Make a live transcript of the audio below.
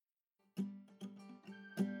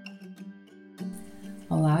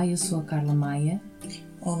Olá, eu sou a Carla Maia.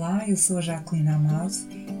 Olá, eu sou a Jacqueline Amado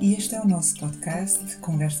e este é o nosso podcast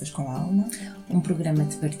Conversas com Alma, Um programa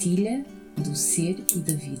de partilha do ser e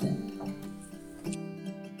da vida.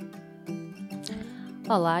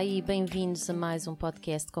 Olá e bem-vindos a mais um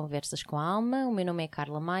podcast Conversas com Alma. O meu nome é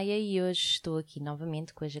Carla Maia e hoje estou aqui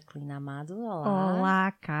novamente com a Jacqueline Amado. Olá.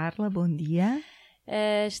 Olá, Carla, bom dia.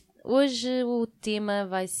 Hoje o tema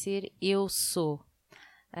vai ser Eu Sou.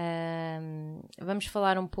 Vamos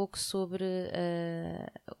falar um pouco sobre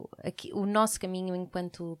o nosso caminho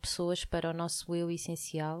enquanto pessoas para o nosso eu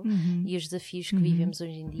essencial e os desafios que vivemos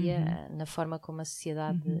hoje em dia na forma como a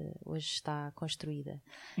sociedade hoje está construída.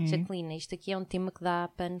 Jacqueline, isto aqui é um tema que dá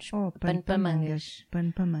pano para mangas.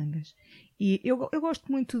 Pano para mangas. E eu gosto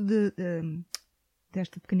muito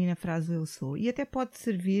desta pequenina frase Eu Sou. E até pode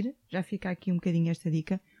servir, já fica aqui um bocadinho esta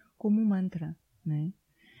dica, como um mantra, não é?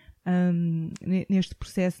 Neste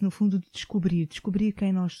processo, no fundo, de descobrir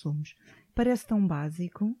quem nós somos. Parece tão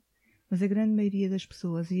básico, mas a grande maioria das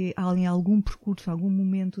pessoas, e em algum percurso, algum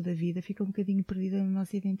momento da vida, fica um bocadinho perdida na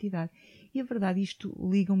nossa identidade. E a verdade, isto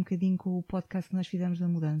liga um bocadinho com o podcast que nós fizemos da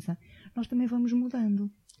mudança. Nós também vamos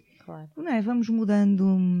mudando. Claro. Não é? Vamos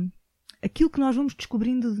mudando aquilo que nós vamos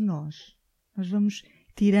descobrindo de nós. Nós vamos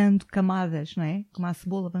tirando camadas, não é? Como a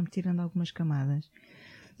cebola, vamos tirando algumas camadas.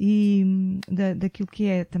 E daquilo que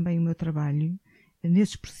é também o meu trabalho,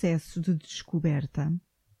 nesses processos de descoberta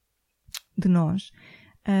de nós,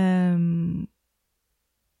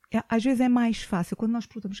 às vezes é mais fácil, quando nós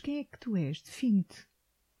perguntamos quem é que tu és, define-te.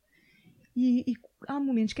 E há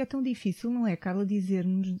momentos que é tão difícil, não é, Carla,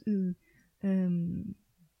 dizermos,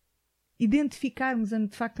 identificarmos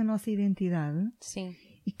de facto a nossa identidade. Sim.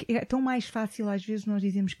 E é tão mais fácil às vezes nós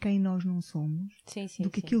dizemos quem nós não somos do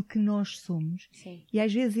que aquilo que nós somos. Sim. E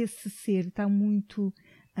às vezes esse ser está muito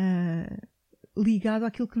ligado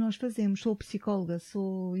àquilo que nós fazemos. Sou psicóloga,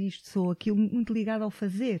 sou isto, sou aquilo, muito ligado ao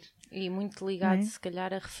fazer. E muito ligado, se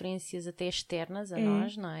calhar, a referências até externas a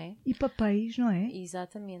nós, não é? E papéis, não é?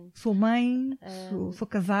 Exatamente. Sou mãe, sou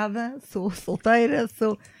casada, sou solteira,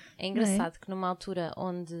 sou... É engraçado que numa altura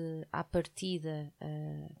onde à partida...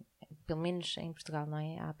 pelo menos em Portugal, não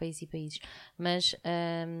é? Há países e países, mas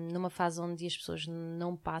numa fase onde as pessoas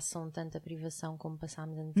não passam tanta privação como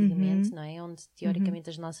passámos antigamente, não é? Onde teoricamente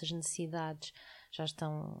as nossas necessidades já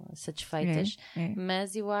estão satisfeitas,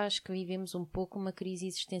 mas eu acho que vivemos um pouco uma crise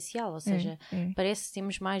existencial, ou seja, parece que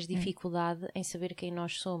temos mais dificuldade em saber quem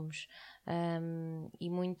nós somos. E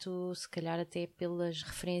muito, se calhar, até pelas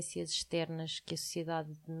referências externas que a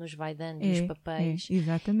sociedade nos vai dando e os papéis,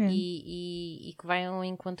 exatamente. E que vai ao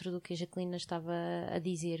encontro do que a Jacqueline estava a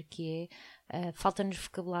dizer, que é falta-nos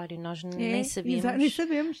vocabulário, nós nem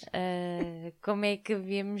sabemos, como é que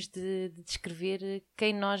havemos de descrever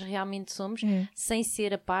quem nós realmente somos, sem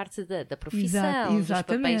ser a parte da profissão, dos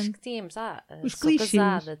papéis que temos. Os sou clichês.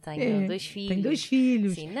 Casada, tenho dois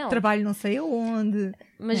filhos, sim, trabalho não sei aonde,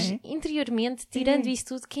 mas interiormente, tirando isso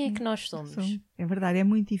tudo, quem é que nós somos? É verdade, é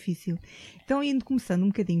muito difícil. Então, começando um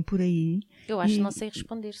bocadinho por aí... Eu acho que não sei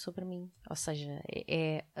responder sobre mim. Ou seja,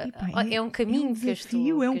 é um caminho que eu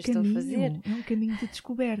estou a fazer. É um caminho de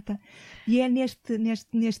descoberta. E é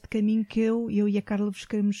neste caminho que eu e a Carla vos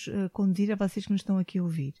queremos conduzir a vocês que nos estão aqui a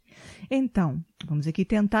ouvir. Então, vamos aqui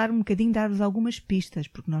tentar um bocadinho dar-vos algumas pistas,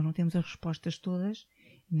 porque nós não temos as respostas todas,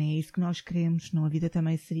 nem é isso que nós queremos, senão a vida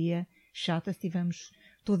também seria chata se tivermos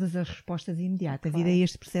todas as respostas imediatas. Claro. A vida é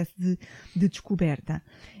este processo de descoberta.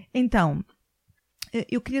 Então,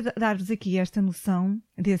 eu queria dar-vos aqui esta noção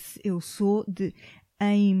desse eu sou,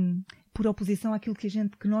 por oposição àquilo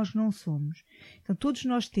que nós não somos. Então, todos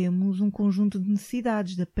nós temos um conjunto de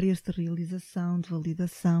necessidades de apreço, de realização, de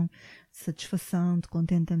validação, de satisfação, de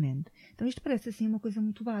contentamento. Então, isto parece assim uma coisa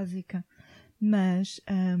muito básica. Mas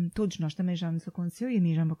todos nós também já nos aconteceu, e a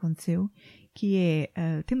mim já me aconteceu, que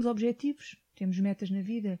temos objetivos, temos metas na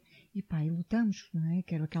vida e lutamos, não é?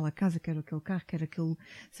 Quero aquela casa, quero aquele carro, quero aquele,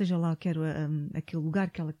 seja lá, quero aquele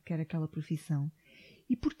lugar, quero aquela profissão.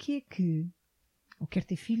 E porquê que, ou quero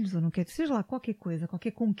ter filhos, ou não quero, seja lá, qualquer coisa,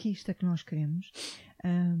 qualquer conquista que nós queremos,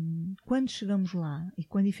 quando chegamos lá e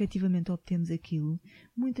quando efetivamente obtemos aquilo,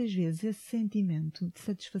 muitas vezes esse sentimento de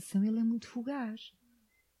satisfação, ele é muito fugaz.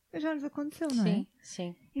 Já nos aconteceu, não é?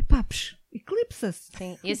 Sim. E eclipsa-se.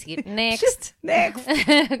 Sim, e a seguir, next.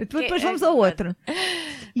 Depois vamos ao outro.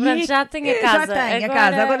 Pronto, já tenho a casa. Já tenho a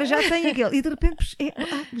casa, agora já tenho aquele. E de repente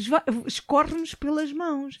escorre-nos pelas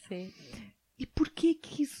mãos. Sim. E porquê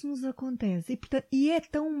que isso nos acontece? E é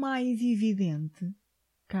tão mais evidente,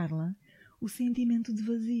 Carla, o sentimento de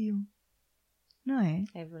vazio. Não é?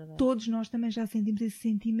 É verdade. Todos nós também já sentimos esse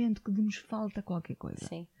sentimento que nos falta qualquer coisa.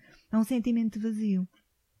 Sim. É um sentimento de vazio.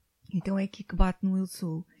 Então é aqui que bate no eu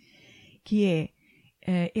sou, que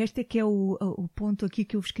este é que é o ponto aqui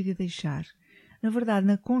que eu vos queria deixar. Na verdade,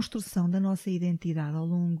 na construção da nossa identidade ao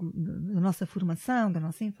longo da nossa formação, da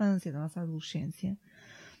nossa infância, da nossa adolescência,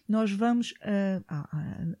 nós vamos,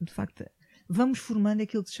 de facto, vamos formando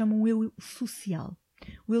aquilo que se chama um eu social.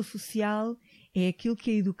 O eu social é aquilo que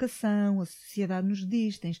a educação, a sociedade nos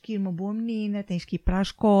diz: tens que ir uma boa menina, tens que ir para a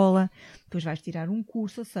escola, depois vais tirar um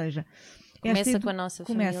curso, ou seja... Começa com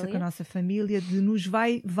a nossa família,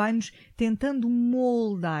 vai-nos tentando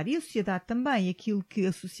moldar. E a sociedade também, aquilo que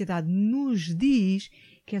a sociedade nos diz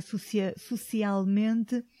que é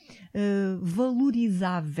socialmente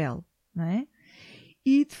valorizável, não é?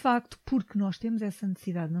 E, de facto, porque nós temos essa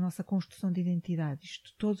necessidade na nossa construção de identidade,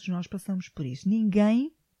 todos nós passamos por isso.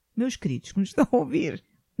 Ninguém, meus queridos que nos estão a ouvir,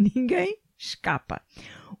 ninguém escapa.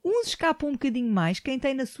 Uns escapam um bocadinho mais, quem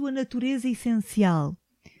tem na sua natureza essencial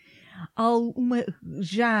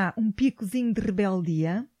já um picozinho de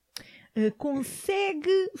rebeldia,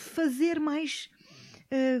 consegue fazer mais,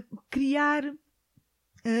 criar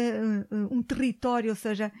um território, ou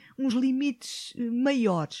seja, uns limites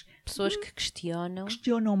maiores. Pessoas que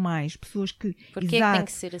questionam mais, pessoas que... Porquê é que tem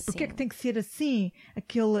que ser assim? Porquê é que tem que ser assim?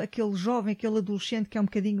 Aquele jovem, aquele adolescente que é um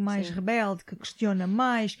bocadinho mais rebelde, que questiona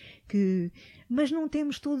mais, mas não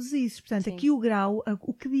temos todos isso. Portanto, aqui o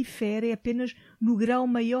que difere é apenas no grau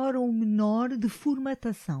maior ou menor de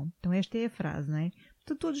formatação. Então esta é a frase, não é?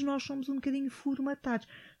 Portanto, todos nós somos um bocadinho formatados.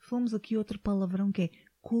 Somos aqui outro palavrão que é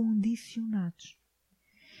condicionados.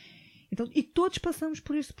 Então, e todos passamos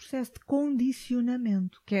por este processo de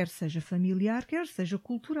condicionamento, quer seja familiar, quer seja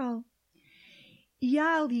cultural. E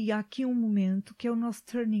há aqui um momento que é o nosso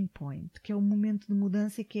turning point, que é o momento de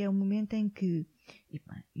mudança, que é o momento em que,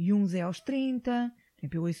 e uns é aos 30,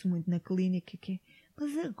 eu ouço muito na clínica,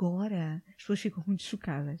 mas agora as pessoas ficam muito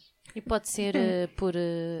chocadas. E pode ser por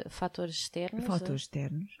fatores externos? Fatores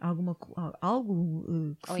externos, algo que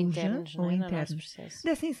ou surja, internos, ou não é? internos,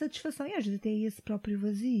 dessa insatisfação, e às vezes até esse próprio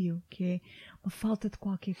vazio, que é uma falta de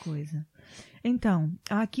qualquer coisa. Então,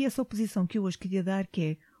 há aqui essa oposição que eu hoje queria dar, que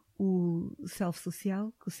é o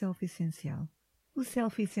self-social com o self-essencial. O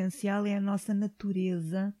self-essencial é a nossa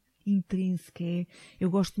natureza intrínseca, eu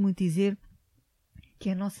gosto muito de dizer que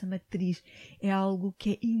a nossa matriz é algo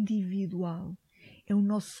que é individual, é o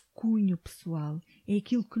nosso cunho pessoal, é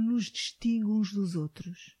aquilo que nos distingue uns dos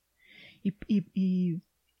outros. E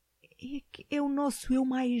é o nosso eu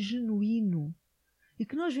mais genuíno. E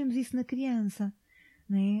que nós vemos isso na criança.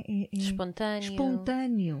 Não é?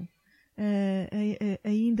 Espontâneo.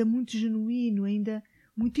 Ainda muito genuíno, ainda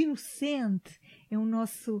muito inocente. É o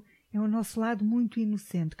nosso lado muito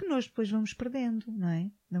inocente, que nós depois vamos perdendo, não é?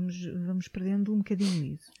 Vamos perdendo um bocadinho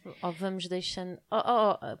isso. Ou vamos deixando...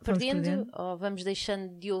 ou vamos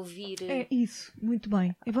deixando de ouvir... É isso, muito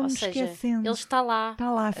bem. E vamos esquecendo. Ele está lá. Está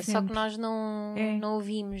lá sempre. Só que nós não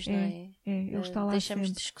ouvimos, não é? Ele está lá deixamos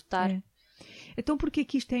sempre. De escutar. Então, porque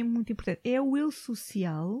que isto é muito importante? É o eu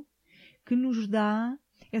social que nos dá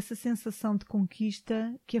essa sensação de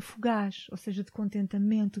conquista que é fugaz, ou seja, de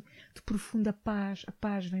contentamento, de profunda paz. A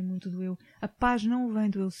paz vem muito do eu. A paz não vem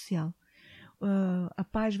do eu social. A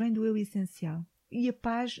paz vem do eu essencial. E a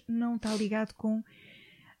paz não está ligado com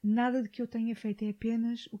nada de que eu tenha feito, é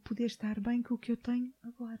apenas o poder estar bem com o que eu tenho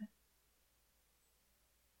agora.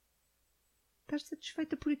 Estar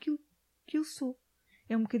satisfeita por aquilo que eu sou.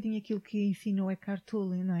 É um bocadinho aquilo que ensina o Eckhart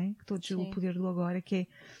Tolle, não é? Que todos o poder do agora, que é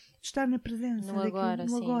estar na presença no agora,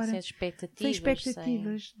 sem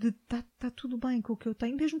expectativas, de está tudo bem com o que eu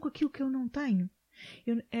tenho, mesmo com aquilo que eu não tenho.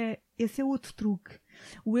 Esse é outro truque.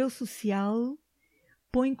 O eu social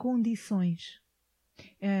põe condições.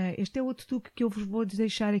 Este é outro truque que eu vos vou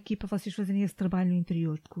deixar aqui para vocês fazerem esse trabalho no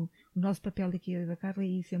interior, porque o nosso papel aqui da Carla é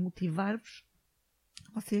isso, é motivar-vos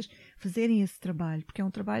a vocês fazerem esse trabalho, porque é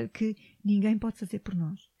um trabalho que ninguém pode fazer por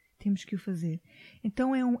nós. Temos que o fazer.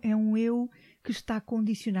 Então é um eu que está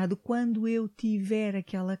condicionado. Quando eu tiver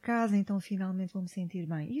aquela casa, então finalmente vou me sentir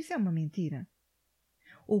bem. Isso é uma mentira.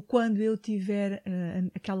 Ou quando eu tiver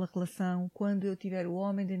aquela relação, quando eu tiver o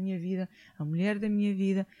homem da minha vida, a mulher da minha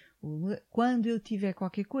vida, quando eu tiver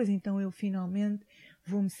qualquer coisa, então eu finalmente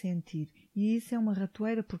vou me sentir. E isso é uma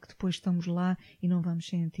ratoeira, porque depois estamos lá e não vamos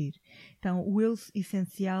sentir. Então o eu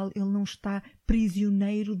essencial, ele não está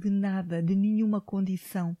prisioneiro de nada, de nenhuma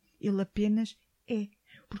condição. Ele apenas é,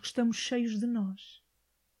 porque estamos cheios de nós.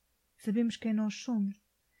 Sabemos quem nós somos.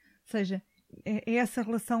 Ou seja, é essa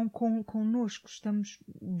relação connosco, estamos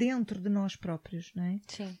dentro de nós próprios, não é?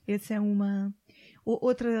 Sim. Essa é uma...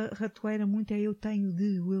 Outra ratoeira muito é o eu tenho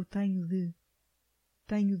de.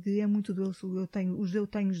 Tenho de é muito do eu tenho. Os eu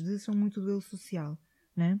tenhos de são muito do eu social,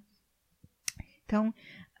 não é? Então,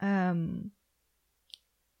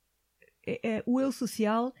 o eu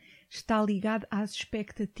social está ligado às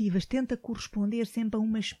expectativas, tenta corresponder sempre a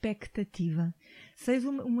uma expectativa. Seja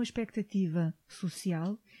uma expectativa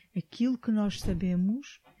social, aquilo que nós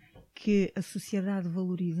sabemos que a sociedade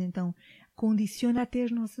valoriza, então condiciona até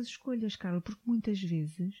as nossas escolhas, Carla, porque muitas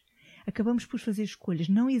vezes acabamos por fazer escolhas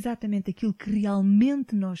não exatamente aquilo que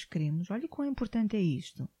realmente nós queremos. Olha quão importante é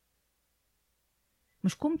isto.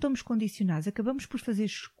 Mas como estamos condicionados, acabamos por fazer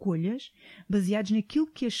escolhas baseadas naquilo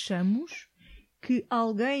que achamos que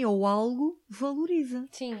alguém ou algo valoriza.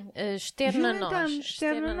 Sim, externo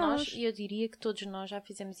a nós, e eu diria que todos nós já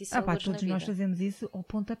fizemos isso alguns na vida. Todos nós fazemos isso ao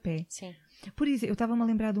pontapé. Sim. Por isso, eu estava-me a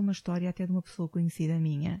lembrar de uma história até de uma pessoa conhecida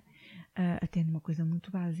minha, até numa coisa muito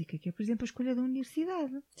básica, que é, por exemplo, a escolha da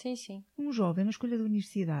universidade. Sim, sim. Um jovem na escolha da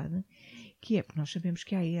universidade, que é, porque nós sabemos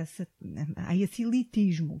que há esse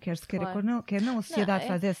elitismo, quer se queira, quer não, a sociedade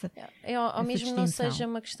faz essa ao mesmo distinção. Não seja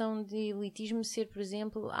uma questão de elitismo ser, por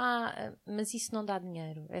exemplo, mas isso não dá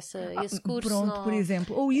dinheiro, esse curso pronto, não... por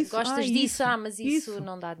exemplo, ou isso, gostas disso, mas isso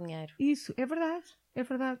não dá dinheiro. Isso, é verdade. É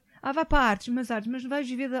verdade. Vai para artes, mas vais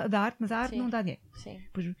viver da arte, mas a arte não dá dinheiro. Sim.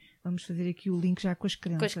 Depois vamos fazer aqui o link já com as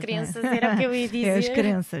crenças. Com as crenças, era o que eu ia dizer. As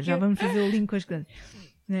crenças, já vamos fazer o link com as crenças.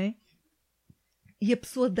 Não é? E a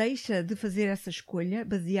pessoa deixa de fazer essa escolha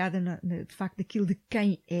baseada, de facto, naquilo de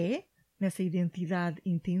quem é, nessa identidade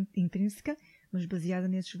intrínseca, mas baseada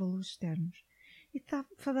nesses valores externos. E está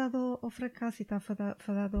fadado ao fracasso, e está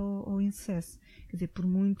fadado ao insucesso. Quer dizer, por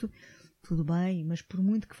muito... Tudo bem, mas por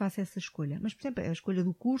muito que faça essa escolha. Mas, por exemplo, a escolha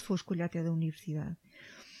do curso ou a escolha até da universidade.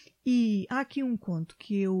 E há aqui um conto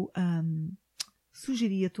que eu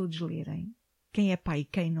sugeria a todos lerem. Quem é pai e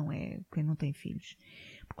quem não tem filhos.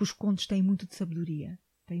 Porque os contos têm muito de sabedoria.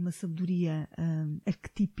 Têm uma sabedoria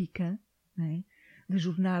arquetípica, não é? Da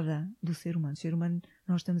jornada do ser humano. O ser humano,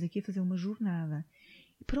 nós estamos aqui a fazer uma jornada.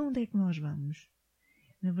 E para onde é que nós vamos?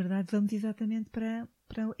 Na verdade, vamos exatamente para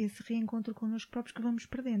esse reencontro connosco próprios que vamos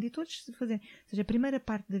perdendo. E todos fazem. Ou seja, a primeira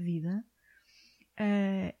parte da vida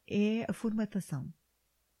é a formatação.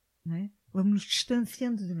 Não é? Vamos nos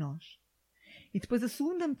distanciando de nós. E depois, a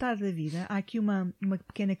segunda metade da vida, há aqui uma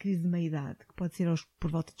pequena crise de meia-idade, que pode ser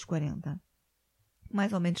por volta dos 40.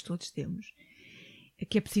 Mais ou menos todos temos.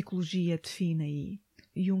 Que a psicologia define aí.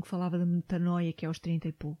 Jung falava da metanoia, que é aos 30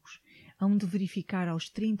 e poucos. Há de verificar aos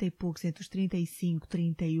 30 e poucos, entre os 35 e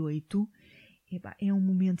 38, é um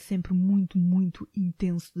momento sempre muito, muito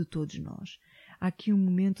intenso de todos nós. Há aqui um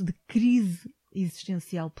momento de crise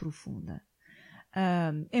existencial profunda.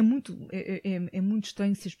 É muito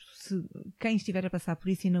estranho se quem estiver a passar por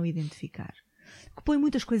isso e não identificar. Que põe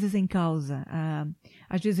muitas coisas em causa.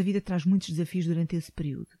 Às vezes a vida traz muitos desafios durante esse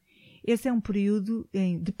período. Esse é um período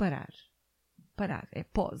de parar. Parar, é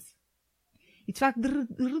pause. E de facto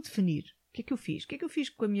de redefinir. O que é que eu fiz? O que é que eu fiz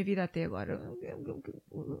com a minha vida até agora? O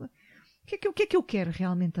que é que eu quero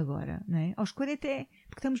realmente agora? Não é? Aos 40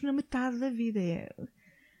 porque estamos na metade da vida.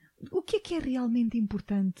 O que é realmente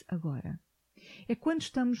importante agora? É quando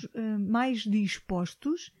estamos mais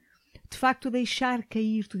dispostos, de facto, a deixar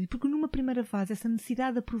cair tudo. Porque numa primeira fase, essa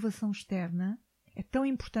necessidade de aprovação externa é tão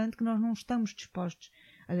importante que nós não estamos dispostos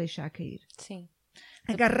a deixar cair. Sim.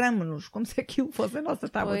 Agarramo-nos como se aquilo fosse a nossa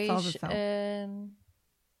tábua de salvação.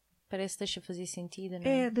 Parece que deixa de fazer sentido, não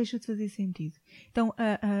é? Deixa de fazer sentido. Então,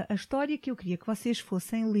 a história que eu queria que vocês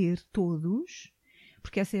fossem ler todos,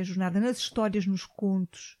 porque essa é a jornada, nas histórias, nos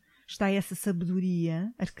contos, está essa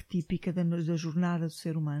sabedoria arquetípica da jornada do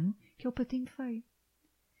ser humano, que é o Patinho Feio.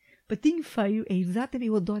 Patinho Feio é exatamente,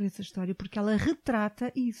 eu adoro essa história, porque ela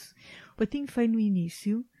retrata isso. O Patinho Feio, no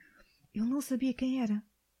início, ele não sabia quem era.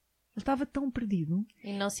 Ele estava tão perdido.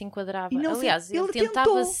 E não se enquadrava. Aliás, ele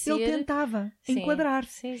tentava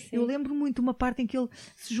enquadrar-se. Sim. Eu lembro muito uma parte em que ele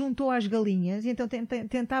se juntou às galinhas e então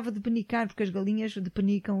tentava depenicar, porque as galinhas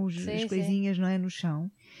depenicam as coisinhas, não é, no chão.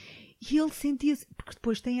 E ele sentia-se, porque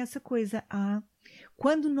depois tem essa coisa,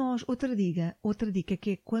 quando nós, outra dica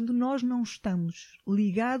que é quando nós não estamos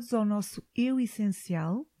ligados ao nosso eu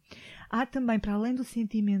essencial, há também, para além do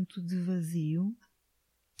sentimento de vazio,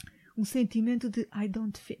 um sentimento de I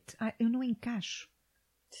don't fit, eu não encaixo.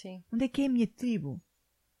 Sim. Onde é que é a minha tribo?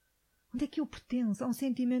 Onde é que eu pertenço? Há um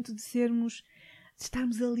sentimento de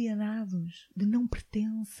estarmos alienados, de não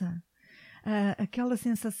pertença. Aquela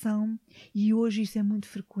sensação, e hoje isso é muito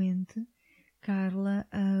frequente, Carla,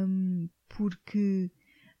 porque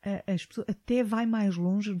as pessoas até vai mais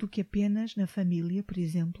longe do que apenas na família, por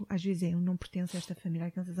exemplo. Às vezes eu não pertenço a esta família,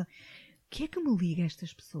 aquela sensação. O que é que me liga a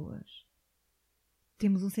estas pessoas?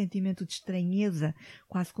 Temos um sentimento de estranheza,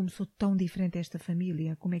 quase como sou tão diferente desta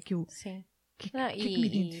família. Como é que eu... Sim. que é que me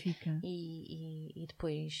identifica? E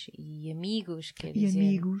depois, e amigos, quer E dizer...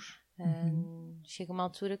 amigos. Chega uma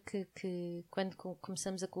altura que quando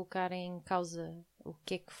começamos a colocar em causa o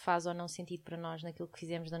que é que faz ou não sentido para nós naquilo que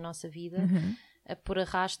fizemos da nossa vida, por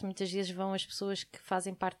arrasto muitas vezes vão as pessoas que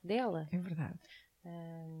fazem parte dela. É verdade.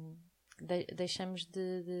 Deixamos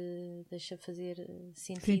deixa fazer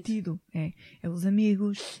sentido. Sentido, é os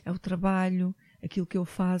amigos, é o trabalho, aquilo que eu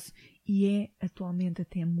faço, e é atualmente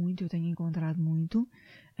até muito, eu tenho encontrado muito,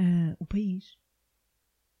 o país.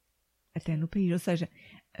 Até no país, ou seja,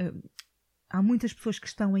 há muitas pessoas que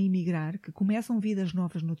estão a emigrar, que começam vidas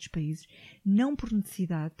novas noutros países, não por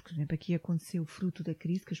necessidade, porque, por exemplo, aqui aconteceu fruto da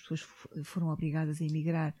crise, que as pessoas foram obrigadas a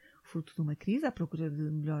emigrar fruto de uma crise, à procura de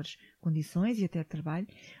melhores condições e até trabalho,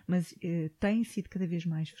 mas tem sido cada vez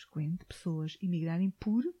mais frequente pessoas emigrarem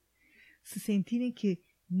por se sentirem que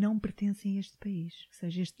não pertencem a este país, ou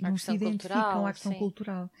seja, não se identificam à questão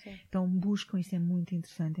cultural. Sim. Então buscam, isso é muito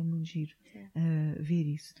interessante, é muito giro ver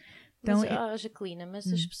isso. Então, Então, Jaquelina, mas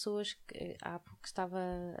as pessoas que há pouco estava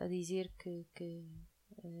a dizer que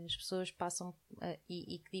as pessoas passam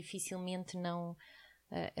e que dificilmente não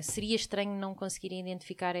seria estranho não conseguirem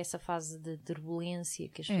identificar essa fase de turbulência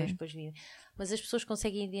que as pessoas depois vivem, mas as pessoas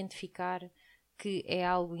conseguem identificar que é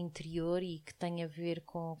algo interior e que tem a ver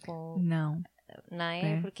com... Não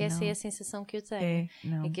é? Porque essa é a sensação que eu tenho.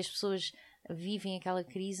 É que as pessoas vivem aquela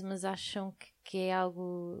crise, mas acham que é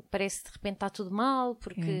algo... Parece que de repente está tudo mal,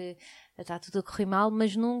 porque está tudo a correr mal,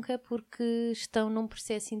 mas nunca porque estão num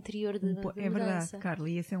processo interior de mudança. É verdade, Carla,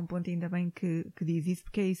 e esse é um ponto ainda bem que diz isso,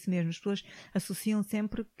 porque é isso mesmo. As pessoas associam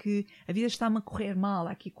sempre que a vida está-me a correr mal,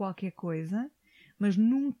 há aqui qualquer coisa, mas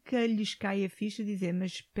nunca lhes cai a ficha de dizer,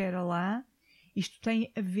 mas espera lá, isto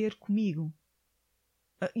tem a ver comigo.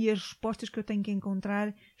 E as respostas que eu tenho que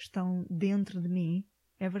encontrar estão dentro de mim,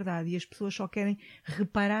 é verdade. E as pessoas só querem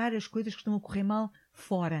reparar as coisas que estão a correr mal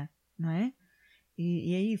fora, não é?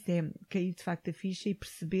 E é isso, é cair de facto a ficha e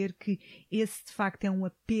perceber que esse de facto é um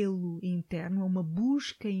apelo interno, é uma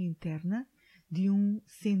busca interna de um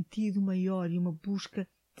sentido maior e uma busca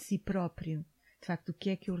de si próprio. De facto, do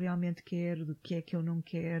que é que eu realmente quero, do que é que eu não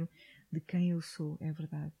quero, de quem eu sou, é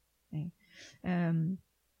verdade.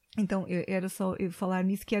 Então, era só eu falar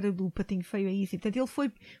nisso, que era do patinho feio, é isso. E, portanto, ele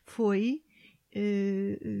foi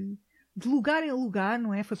de lugar em lugar,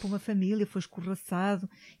 não é? Foi para uma família, foi escorraçado.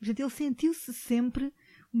 E, portanto, ele sentiu-se sempre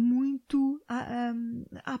muito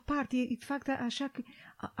à parte. E, de facto, achar que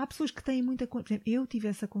há pessoas que têm muita consciência. Eu tive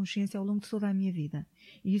essa consciência ao longo de toda a minha vida.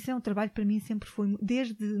 E isso é um trabalho que para mim sempre foi,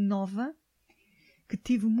 desde nova, que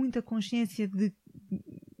tive muita consciência de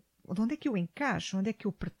onde é que eu encaixo, onde é que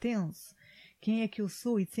eu pertenço, quem é que eu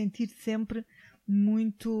sou, e de sentir sempre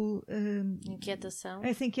muito inquietação.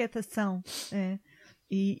 Essa inquietação.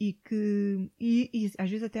 E às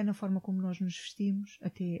vezes até na forma como nós nos vestimos,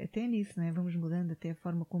 até nisso, não é? Vamos mudando, até a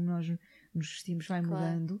forma como nós nos vestimos vai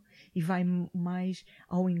mudando e vai mais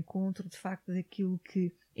ao encontro de facto daquilo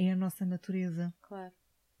que é a nossa natureza. Claro.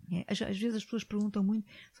 Às vezes as pessoas perguntam muito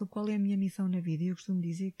sobre qual é a minha missão na vida, e eu costumo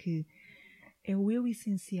dizer que é o eu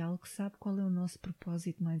essencial que sabe qual é o nosso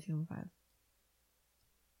propósito mais elevado.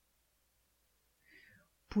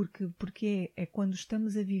 Porque é quando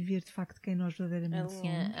estamos a viver de facto quem nós verdadeiramente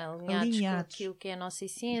somos, alinhados com aquilo que é a nossa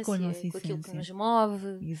essência, com aquilo que nos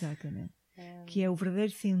move. Exatamente. Que é o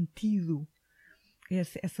verdadeiro sentido,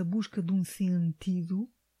 essa busca de um sentido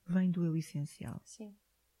vem do eu essencial. Sim.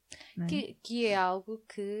 Não é? Que é algo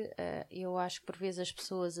que eu acho que por vezes as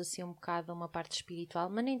pessoas associam um bocado a uma parte espiritual,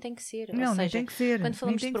 mas nem tem que ser. Não, ou seja, nem tem que ser. Quando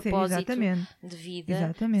falamos de propósito de vida,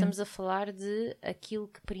 Exatamente. estamos a falar de aquilo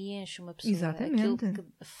que preenche uma pessoa, Exatamente. aquilo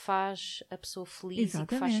que faz a pessoa feliz e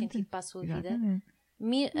que faz sentido para a sua vida.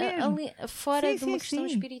 Fora de uma questão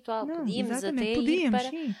espiritual. Não, podíamos até ir para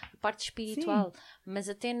a parte espiritual, mas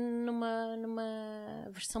até numa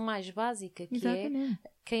versão mais básica, que é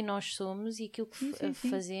quem nós somos e aquilo que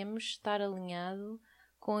fazemos estar alinhado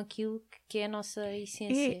com aquilo que é a nossa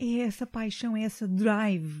essência. É essa paixão, é essa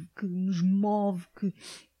drive que nos move, que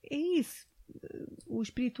é isso. O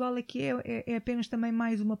espiritual aqui é apenas também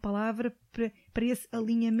mais uma palavra para esse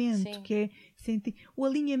alinhamento. Que é sentir. O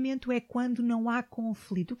alinhamento é quando não há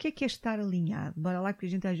conflito. O que é estar alinhado? Bora lá, que a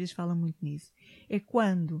gente às vezes fala muito nisso. É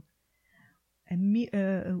quando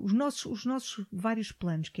os nossos vários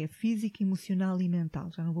planos, que é físico, emocional e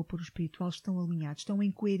mental, já não vou pôr o espiritual, estão alinhados, estão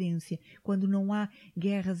em coerência, quando não há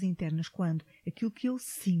guerras internas, quando aquilo que eu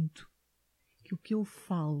sinto, aquilo que eu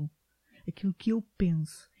falo, aquilo que eu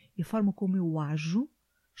penso e a forma como eu ajo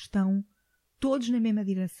estão todos na mesma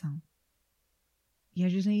direção. E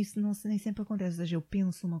às vezes nem sempre acontece. Ou seja, eu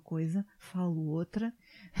penso uma coisa, falo outra,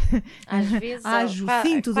 Às vezes,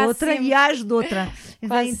 sinto de quase outra sempre. e ajo de outra.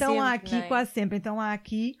 Quase Então há sempre, aqui, não é? quase sempre, então há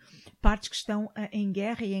aqui partes que estão em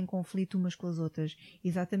guerra e em conflito umas com as outras.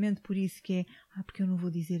 Exatamente por isso que é, porque eu não vou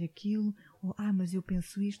dizer aquilo, ou mas eu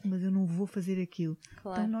penso isto, mas eu não vou fazer aquilo.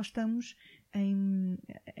 Claro. Então nós estamos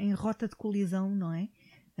em rota de colisão, não é?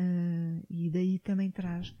 E daí também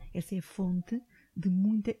traz, essa é a fonte de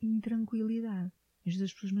muita intranquilidade. Às vezes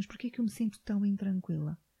as pessoas, mas porquê é que eu me sinto tão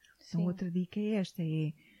intranquila? Então outra dica é esta,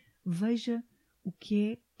 veja o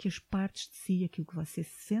que é que as partes de si, aquilo que você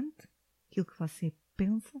sente, aquilo que você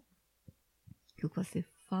pensa, aquilo que você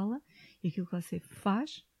fala e aquilo que você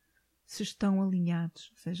faz, se estão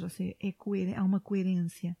alinhados, ou seja, há uma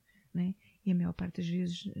coerência, né? E a maior parte das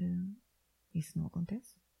vezes isso não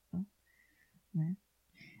acontece. Não é?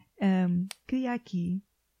 Queria aqui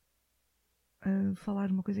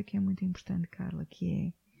falar uma coisa que é muito importante, Carla,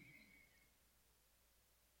 que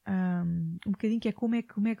é um bocadinho que é como é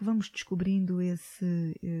que vamos descobrindo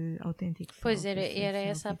esse autêntico self. Pois era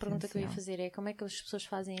essa a pergunta que eu ia fazer, como é que as pessoas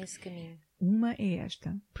fazem esse caminho? Uma é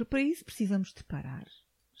esta. Para isso precisamos de parar.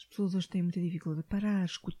 As pessoas hoje têm muita dificuldade de parar,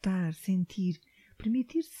 escutar, sentir,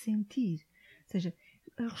 permitir-se sentir. Ou seja,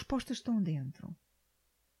 as respostas estão dentro.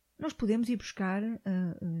 Nós podemos ir buscar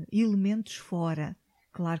elementos fora.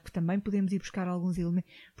 Claro que também podemos ir buscar alguns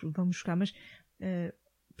elementos. Vamos buscar, mas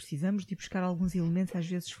precisamos de ir buscar alguns elementos às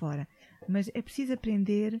vezes fora. Mas é preciso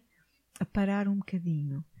aprender a parar um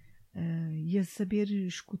bocadinho e a saber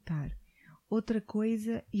escutar. Outra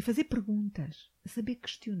coisa, e fazer perguntas, a saber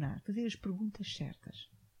questionar, fazer as perguntas certas.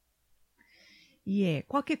 E é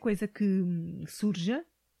qualquer coisa que surja,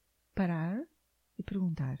 parar e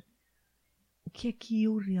perguntar: o que é que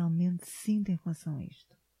eu realmente sinto em relação a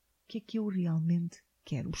isto? O que é que eu realmente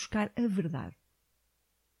quero? Buscar a verdade.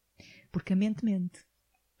 Porque a mente mente.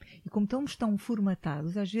 E como estamos tão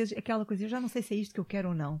formatados, às vezes aquela coisa, eu já não sei se é isto que eu quero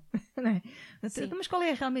ou não. Não é? Mas qual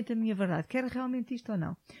é realmente a minha verdade? Quero realmente isto ou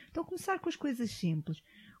não? Então começar com as coisas simples.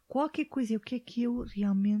 Qualquer coisa, o que é que eu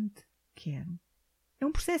realmente quero? É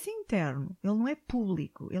um processo interno. Ele não é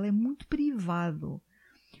público. Ele é muito privado.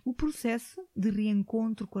 O processo de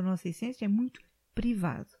reencontro com a nossa essência é muito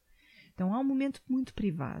privado. Então há um momento muito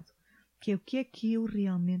privado, que é o que é que eu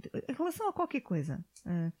realmente... Em relação a qualquer coisa.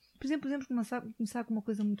 Por exemplo, podemos começar com uma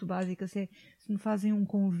coisa muito básica. Se me fazem um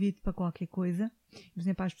convite para qualquer coisa, por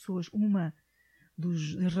exemplo, às pessoas, uma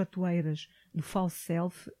das ratoeiras do false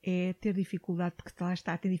self é ter dificuldade, porque lá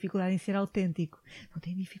está, tem dificuldade em ser autêntico. Não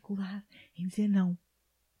tem dificuldade em dizer não.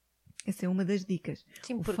 Essa é uma das dicas.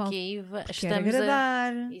 Sim, porque estamos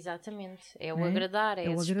agradar. Exatamente. É o agradar, é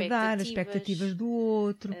o agradar, as expectativas do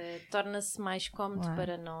outro. Torna-se mais cómodo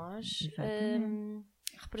para nós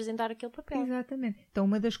representar aquele papel. Exatamente. Então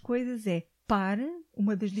uma das coisas é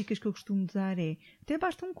uma das dicas que eu costumo dar até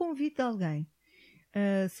basta um convite de alguém.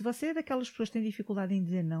 Se você é daquelas pessoas que têm dificuldade em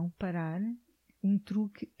dizer não, parar, um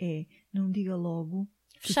truque é não diga logo.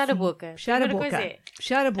 Fechar a boca. Fechar a boca.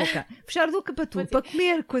 Fechar a boca. Fechar a boca para tudo. Para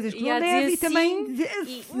comer coisas que não deve e também dizer...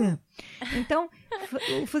 Então,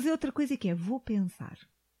 fazer outra coisa que é, vou pensar.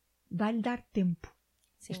 Dar tempo.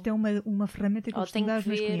 Sim. Isto é uma ferramenta que eu costumo dar aos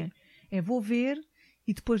meus clientes. Vou ver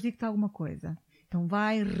e depois digo-te alguma coisa. Então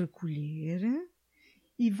vai recolher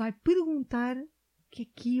e vai perguntar o que é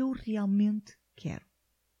que eu realmente quero.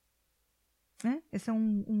 Esse é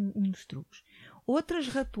um dos truques. Outras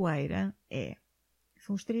ratoeira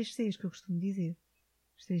são os 3 Cs que eu costumo dizer.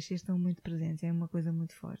 Os 3 Cs estão muito presentes. É uma coisa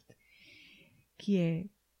muito forte. Que é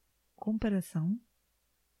comparação,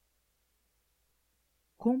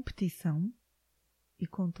 competição e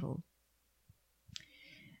controle.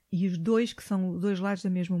 E os dois que são os dois lados da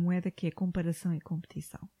mesma moeda, que é comparação e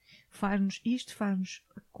competição.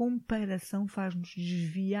 A comparação faz-nos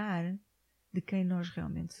desviar de quem nós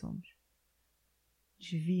realmente somos.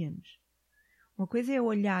 Desvia-nos. Uma coisa é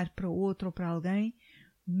olhar para o outro ou para alguém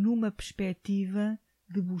numa perspectiva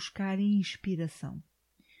de buscar inspiração.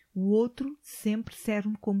 O outro sempre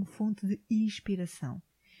serve como fonte de inspiração.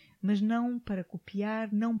 Mas não para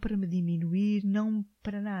copiar, não para me diminuir, não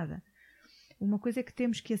para nada. Uma coisa é que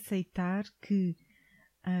temos que aceitar que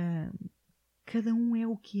cada um é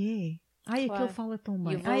o que é. Claro. Aquele fala tão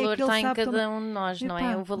bem. E o valor está em cada um de nós, não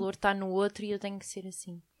é? O valor está no outro e eu tenho que ser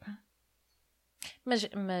assim.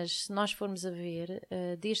 Mas se nós formos a ver,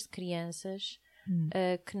 desde crianças,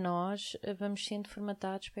 que nós vamos sendo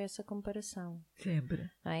formatados para essa comparação. Sempre.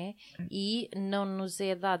 Não é? E não nos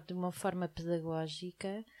é dado de uma forma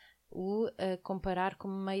pedagógica o comparar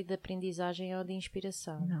como meio de aprendizagem ou de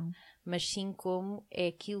inspiração. Não. Mas sim como é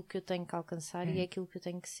aquilo que eu tenho que alcançar e é aquilo que eu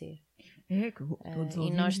tenho que ser. Todos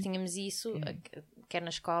e nós tínhamos isso, Quer na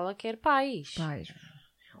escola, quer pais.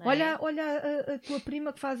 Olha a tua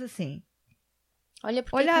prima que faz assim.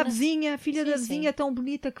 Olha a vizinha, a filha da vizinha tão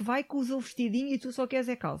bonita que vai, que usa o vestidinho e tu só queres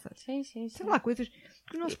calças. Sim. Sei lá, coisas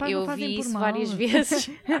que os nossos pais não fazem por mal. Eu ouvi isso várias vezes.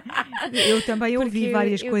 Eu também ouvi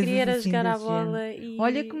várias coisas eu queria assim. Jogar a bola e...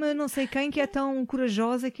 Olha que não sei quem que é tão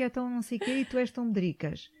corajosa, que é tão não sei quê, e tu és tão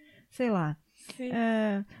medricas. Sei lá.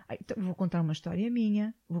 Então, vou contar uma história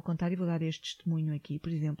minha. Vou contar e vou dar este testemunho aqui.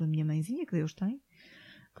 Por exemplo, a minha mãezinha, que Deus tem,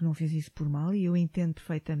 que não fez isso por mal, e eu entendo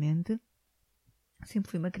perfeitamente.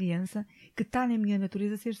 Sempre fui uma criança que está na minha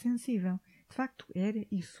natureza ser sensível. De facto, era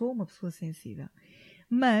e sou uma pessoa sensível.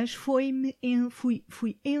 Mas fui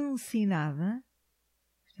ensinada,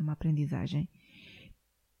 isto é uma aprendizagem,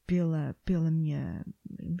 pela minha,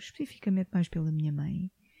 especificamente mais pela minha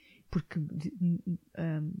mãe, porque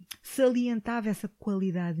salientava essa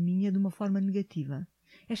qualidade minha de uma forma negativa.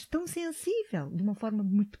 És tão sensível, de uma forma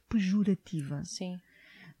muito pejorativa. Sim.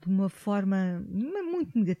 De uma forma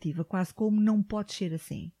muito negativa, quase como não pode ser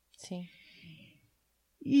assim. Sim.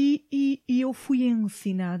 E eu fui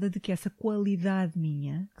ensinada de que essa qualidade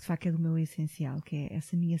minha, que de facto é do meu essencial, que é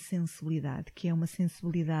essa minha sensibilidade, que é uma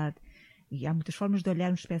sensibilidade, e há muitas formas de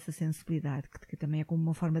olharmos para essa sensibilidade, que também é como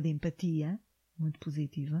uma forma de empatia, muito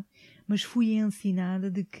positiva, mas fui ensinada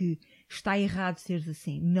de que está errado seres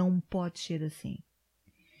assim, não podes ser assim.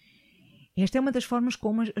 Esta é uma das formas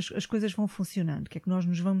como as coisas vão funcionando, que é que nós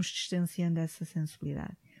nos vamos distanciando dessa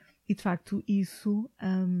sensibilidade. E, de facto, isso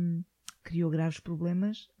criou graves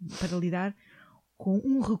problemas para lidar com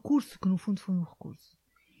um recurso, que no fundo foi um recurso.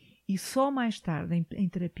 E só mais tarde, em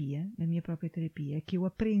terapia, na minha própria terapia, é que eu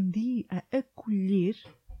aprendi a acolher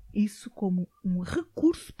isso como um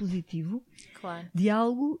recurso positivo de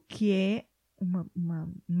algo que é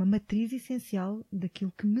uma matriz essencial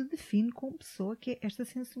daquilo que me define como pessoa, que é esta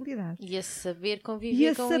sensibilidade. E a saber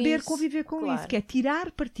conviver com isso. Que é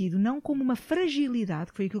tirar partido, não como uma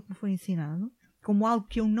fragilidade, que foi aquilo que me foi ensinado, como algo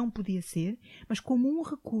que eu não podia ser, mas como um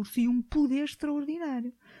recurso e um poder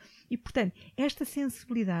extraordinário. E, portanto, esta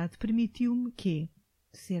sensibilidade permitiu-me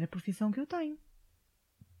ser a profissão que eu tenho.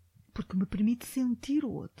 Porque me permite sentir o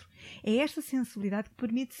outro. É esta sensibilidade que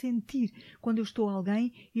permite sentir. Quando eu estou a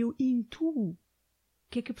alguém, eu intuo o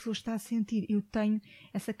que é que a pessoa está a sentir. Eu tenho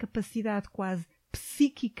essa capacidade quase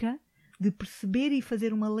psíquica de perceber e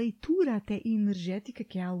fazer uma leitura até energética,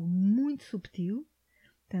 que é algo muito subtil,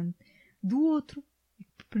 portanto, do outro.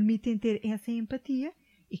 Que permitem ter essa empatia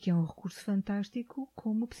e que é um recurso fantástico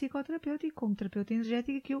como psicoterapeuta e como terapeuta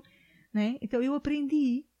energética que eu... Né? Então eu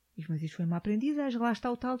aprendi... Mas isto foi uma aprendizagem, lá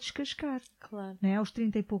está o tal descascar. Claro. Né? Aos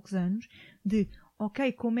 30 e poucos anos, de,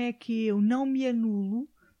 como é que eu não me anulo,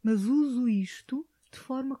 mas uso isto de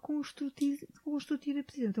forma construtiva.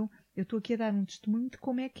 Então, eu estou aqui a dar um testemunho de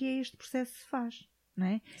como é que este processo se faz. Não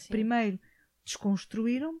é? Primeiro,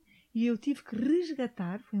 desconstruíram-me e eu tive que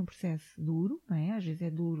resgatar, foi um processo duro, não é? Às vezes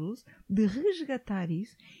é doloroso, de resgatar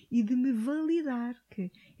isso e de me validar.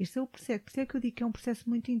 Que este é o processo. Por isso é que eu digo que é um processo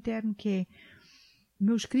muito interno, que é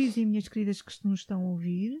meus queridos e minhas queridas que nos estão a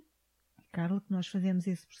ouvir, Carla, que nós fazemos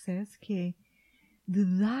esse processo, que é de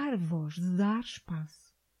dar voz, de dar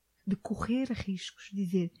espaço, de correr riscos, de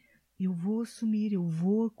dizer, eu vou assumir, eu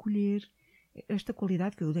vou acolher esta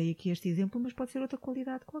qualidade, que eu dei aqui este exemplo, mas pode ser outra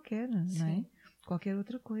qualidade qualquer, não é? Qualquer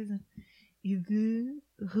outra coisa. E de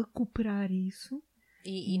recuperar isso.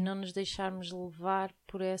 E não nos deixarmos levar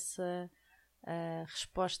por essa... a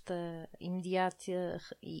resposta imediata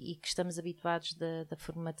e que estamos habituados da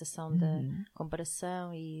formatação da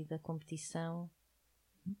comparação e da competição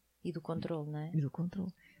e do controle, não é? E do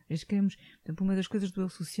controle. Nós queremos, por exemplo, uma das coisas do eu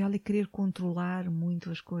social é querer controlar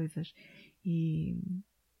muito as coisas e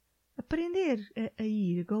aprender a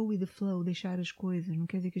ir, go with the flow, deixar as coisas. Não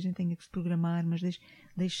quer dizer que a gente tenha que se programar, mas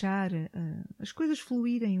deixar as coisas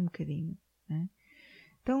fluírem um bocadinho, não é?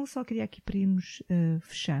 Então, só queria aqui para irmos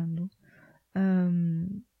fechando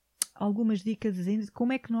algumas dicas ainda de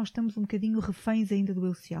como é que nós estamos um bocadinho reféns ainda do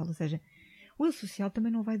eu social, ou seja, o eu social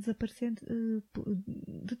também não vai desaparecer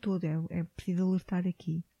de todo, é preciso alertar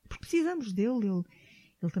aqui, porque precisamos dele,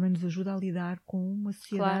 ele também nos ajuda a lidar com uma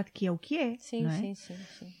sociedade que é o que é, sim, não é? Sim.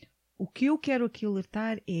 O que eu quero aqui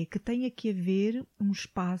alertar é que tenha que haver um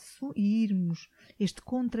espaço e irmos este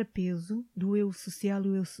contrapeso do eu social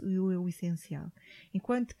e o eu essencial,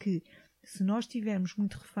 enquanto que se nós estivermos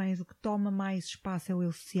muito reféns, o que toma mais espaço é o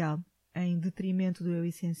eu social, em detrimento do eu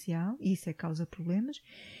essencial, e isso é que causa problemas,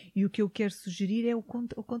 e o que eu quero sugerir é o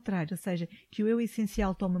contrário, ou seja, que o eu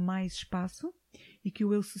essencial tome mais espaço e que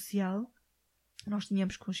o eu social, nós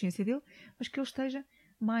tenhamos consciência dele, mas que ele esteja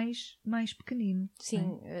mais pequenino.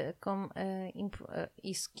 Sim,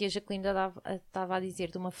 isso que a Jacqueline estava a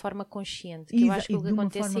dizer, de uma forma consciente, que eu acho que o que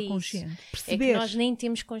acontece é isso. É que nós nem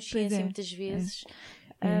temos consciência muitas vezes.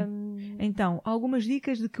 Então, algumas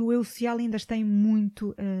dicas de que o eu social ainda está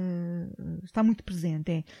muito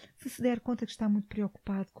presente. Se der conta que está muito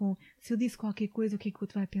preocupado com se eu disse qualquer coisa, o que é que o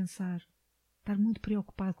outro vai pensar? Estar muito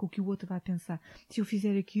preocupado com o que o outro vai pensar. Se eu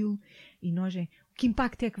fizer aquilo, e nós que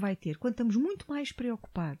impacto é que vai ter? Quando estamos muito mais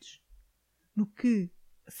preocupados no que,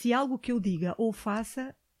 se algo que eu diga ou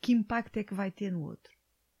faça, que impacto é que vai ter no outro?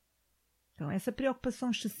 Então, essa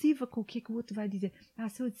preocupação excessiva com o que é que o outro vai dizer.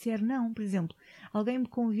 Se eu disser não, por exemplo, alguém me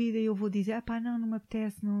convida e eu vou dizer, não me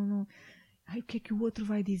apetece, não. O que é que o outro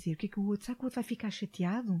vai dizer? O que é que o outro... Será que o outro vai ficar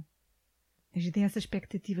chateado? A gente tem essa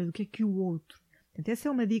expectativa do que é que o outro... Portanto, essa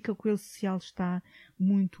é uma dica que o eu social está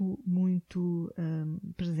muito, muito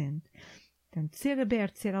presente. Portanto, ser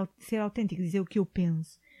aberto, ser autêntico, dizer o que eu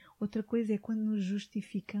penso. Outra coisa é quando nos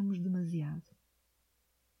justificamos demasiado.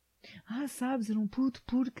 Sabes, era um puto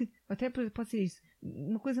porque... Até pode ser isso.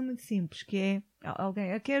 Uma coisa muito simples, que é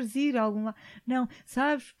alguém, queres ir a algum lado? Não,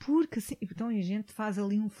 sabes, porque... Assim, então a gente faz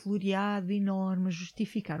ali um floreado enorme a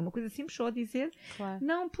justificar. Uma coisa simples, só dizer, claro.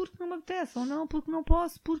 Não, porque não me apetece, ou não, porque não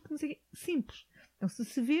posso, porque não sei o quê. Simples. Então,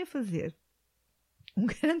 se vê a fazer um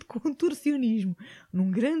grande contorcionismo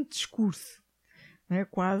num grande discurso,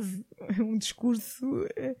 quase um discurso...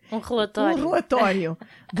 Um relatório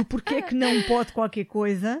do porquê que não pode qualquer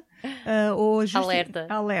coisa.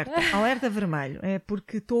 Alerta vermelho. É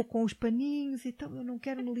porque estou com os paninhos, então eu não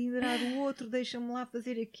quero me lindrar o outro, deixa-me lá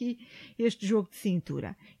fazer aqui este jogo de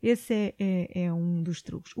cintura. Esse é um dos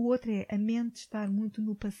truques. O outro é a mente estar muito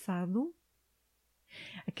no passado.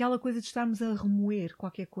 Aquela coisa de estarmos a remoer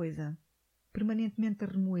qualquer coisa, permanentemente a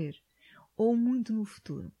remoer, ou muito no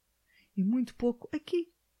futuro, e muito pouco aqui,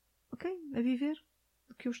 a viver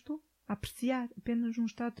o que eu estou, a apreciar, apenas um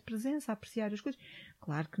estado de presença, a apreciar as coisas.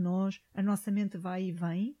 Claro que a nossa mente vai e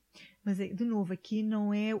vem, mas de novo, aqui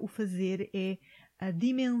não é o fazer, é a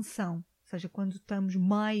dimensão, ou seja, quando estamos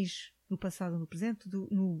mais no passado ou no presente,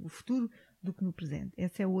 no futuro, do que no presente.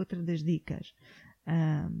 Essa é outra das dicas.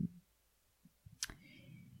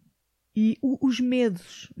 E os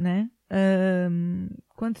medos, né?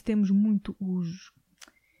 Quando temos muito ou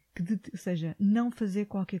seja, não fazer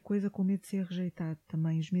qualquer coisa com medo de ser rejeitado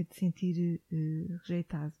também, os medos de sentir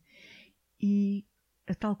rejeitado. E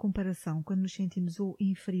a tal comparação, quando nos sentimos ou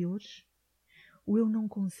inferiores, ou eu não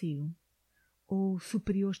consigo, ou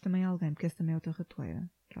superiores também a alguém, porque essa também é outra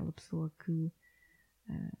ratoeira, aquela pessoa que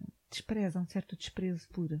despreza, um certo desprezo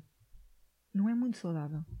puro. Não é muito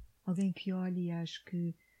saudável. Alguém que olha e acha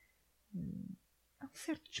que há um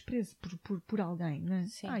certo desprezo por alguém, não é?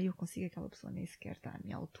 Sim. Eu consigo, aquela pessoa nem sequer está à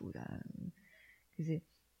minha altura. Quer dizer,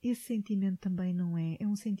 esse sentimento também não é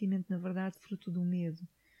um sentimento, na verdade, fruto do medo.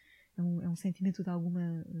 É um sentimento de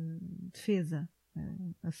alguma defesa.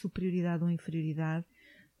 A superioridade ou a inferioridade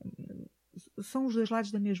são os dois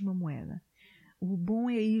lados da mesma moeda. O bom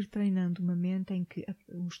é ir treinando uma mente em que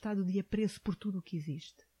um estado de apreço por tudo o que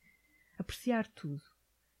existe. Apreciar tudo.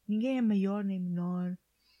 Ninguém é maior nem menor.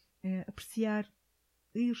 Apreciar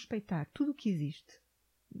e respeitar tudo o que existe,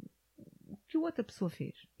 o que a outra pessoa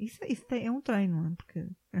fez. Isso é um treino, não é? Porque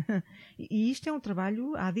e isto é um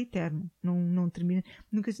trabalho ad eterno, não termina,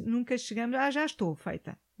 nunca chegamos, já estou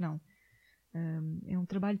feita, não, é um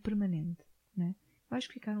trabalho permanente, não é? Acho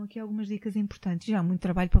que ficaram aqui algumas dicas importantes. Já há muito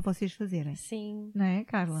trabalho para vocês fazerem. Sim. Não é,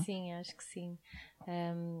 Carla? Sim, acho que sim.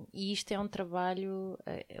 E isto é um trabalho,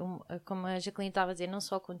 como a Jacqueline estava a dizer, não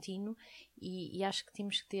só contínuo, e acho que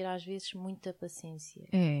temos que ter às vezes muita paciência.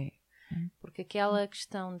 Porque aquela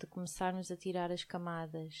questão de começarmos a tirar as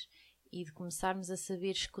camadas e de começarmos a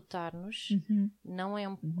saber escutar-nos, não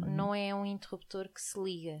é um interruptor que se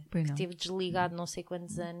liga, que esteve desligado não sei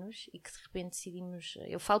quantos anos e que de repente decidimos,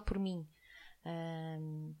 eu falo por mim,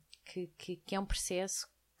 que é um processo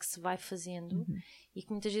que se vai fazendo e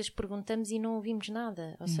que muitas vezes perguntamos e não ouvimos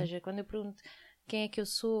nada. Ou seja, quando eu pergunto quem é que eu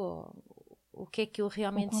sou, o que é que eu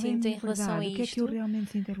realmente sinto em relação a isto, o que é que eu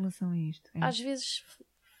realmente sinto em relação a isto? Às vezes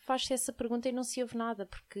faz-se essa pergunta e não se ouve nada,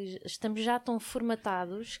 porque estamos já tão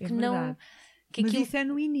formatados que não... Mas isso é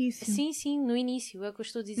no início. Sim, no início, é o que eu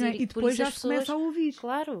estou a dizer. E depois já se começa a ouvir.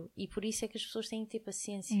 Claro, e por isso é que as pessoas têm que ter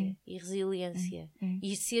paciência e resiliência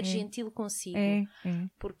e ser gentil consigo.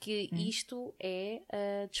 Porque isto é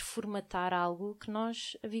desformatar algo que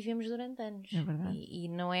nós vivemos durante anos. É verdade. E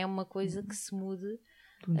não é uma coisa que se mude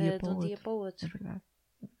de um dia para o outro. É verdade.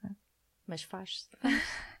 Mas faz-se.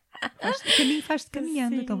 O caminho faz-se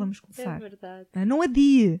caminhando, então vamos começar. É verdade. Não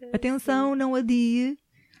adie. Atenção, não adie.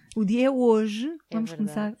 O dia é hoje. Vamos verdade.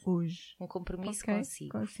 começar hoje. Um compromisso Ok,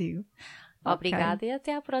 consigo. Obrigada Ok. e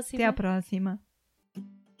até à próxima. Até à próxima.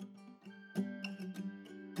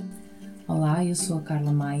 Olá, eu sou a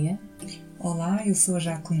Carla Maia. Olá, eu sou a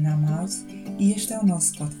Jacqueline Amazo e este é o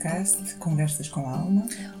nosso podcast Conversas com Alma,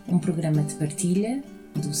 Um programa de partilha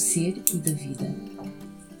do ser e da vida.